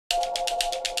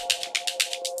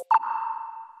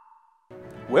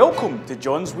Welcome to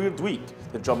John's Weird Week,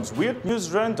 the Drum's Weird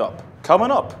News Roundup.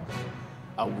 Coming up,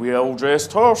 a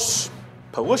well-dressed horse,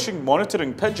 pollution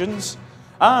monitoring pigeons,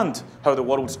 and how the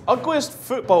world's ugliest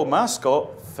football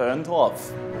mascot found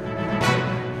love.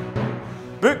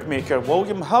 Bookmaker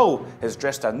William Hull has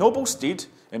dressed a noble steed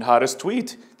in Harris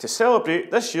Tweed to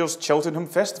celebrate this year's Cheltenham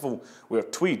festival, where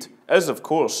Tweed is, of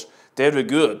course, de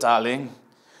rigueur, darling.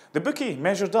 The bookie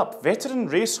measured up veteran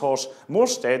racehorse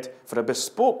Morstead for a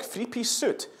bespoke three-piece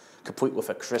suit, complete with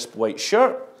a crisp white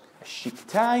shirt, a chic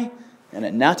tie, and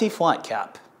a natty flat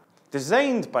cap.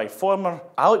 Designed by former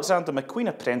Alexander McQueen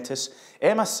apprentice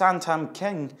Emma Sandham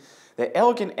King, the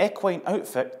elegant equine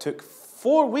outfit took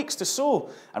 4 weeks to sew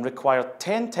and required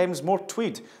 10 times more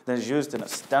tweed than is used in a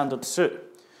standard suit,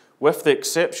 with the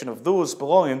exception of those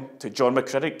belonging to John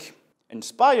McCririck.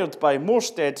 Inspired by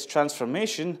Morstead's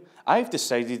transformation, I've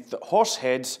decided that horse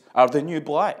heads are the new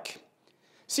black.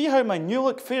 See how my new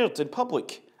look fared in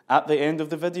public at the end of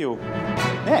the video.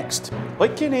 Next,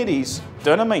 like canaries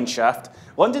down a mineshaft,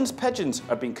 London's pigeons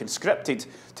are being conscripted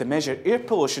to measure air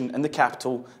pollution in the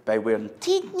capital by wearing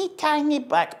teeny tiny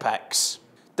backpacks.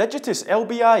 Digitas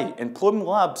LBI and Plume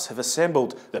labs have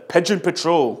assembled the Pigeon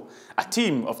Patrol, a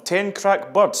team of 10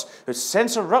 crack birds whose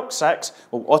sensor rucksacks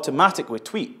will automatically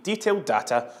tweet detailed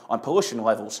data on pollution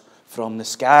levels from the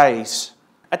skies.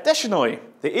 Additionally,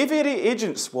 the aviary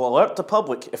agents will alert the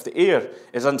public if the air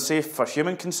is unsafe for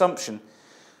human consumption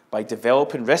by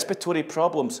developing respiratory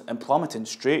problems and plummeting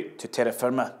straight to terra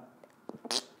firma.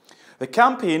 The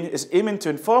campaign is aiming to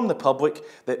inform the public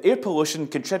that air pollution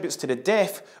contributes to the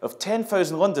death of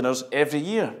 10,000 Londoners every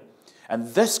year,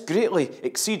 and this greatly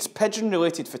exceeds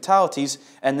pigeon-related fatalities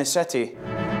in the city.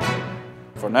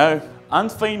 For now,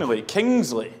 and finally,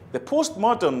 Kingsley, the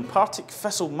postmodern Partick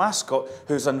Thistle mascot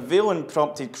whose unveiling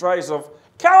prompted cries of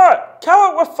 "Kill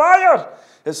it with fire!"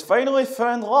 has finally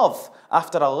found love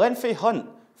after a lengthy hunt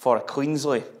for a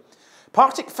Kingsley.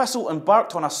 Partick Thistle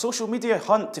embarked on a social media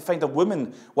hunt to find a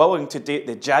woman willing to date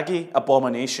the jaggy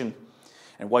abomination.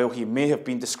 And while he may have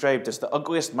been described as the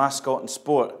ugliest mascot in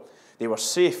sport, they were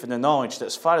safe in the knowledge that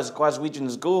as far as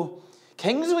Glaswegians go,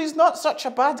 Kingsley's not such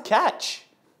a bad catch.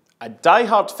 A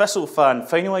die-hard Thistle fan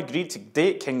finally agreed to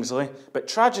date Kingsley, but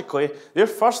tragically, their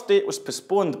first date was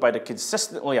postponed by the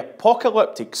consistently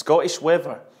apocalyptic Scottish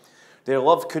weather. Their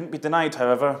love couldn't be denied,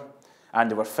 however,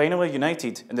 and they were finally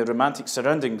united in the romantic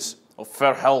surroundings of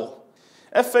Fir Hill.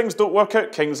 If things don't work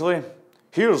out, Kingsley,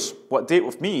 here's what a date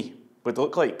with me would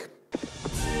look like.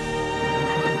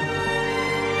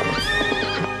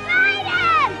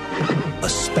 A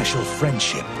special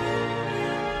friendship.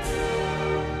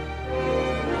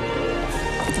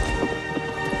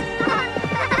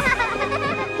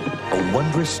 A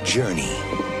wondrous journey.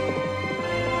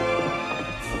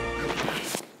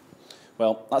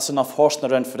 Well, that's enough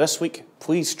horsing around for this week.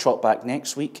 Please trot back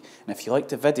next week, and if you liked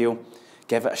the video,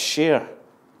 give it a share.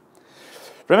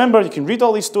 Remember, you can read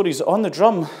all these stories on the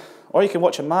drum, or you can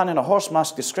watch a man in a horse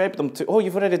mask describe them to... Oh,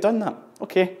 you've already done that.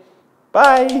 Okay,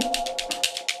 bye!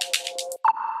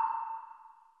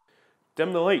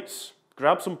 Dim the lights,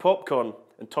 grab some popcorn,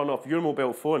 and turn off your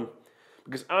mobile phone,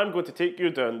 because I'm going to take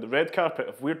you down the red carpet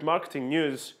of weird marketing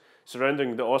news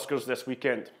surrounding the Oscars this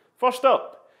weekend. First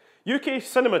up, UK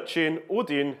cinema chain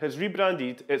Odeon has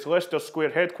rebranded its Leicester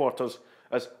Square headquarters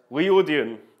as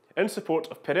Leodeon in support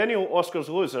of perennial Oscars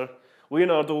loser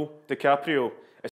Leonardo DiCaprio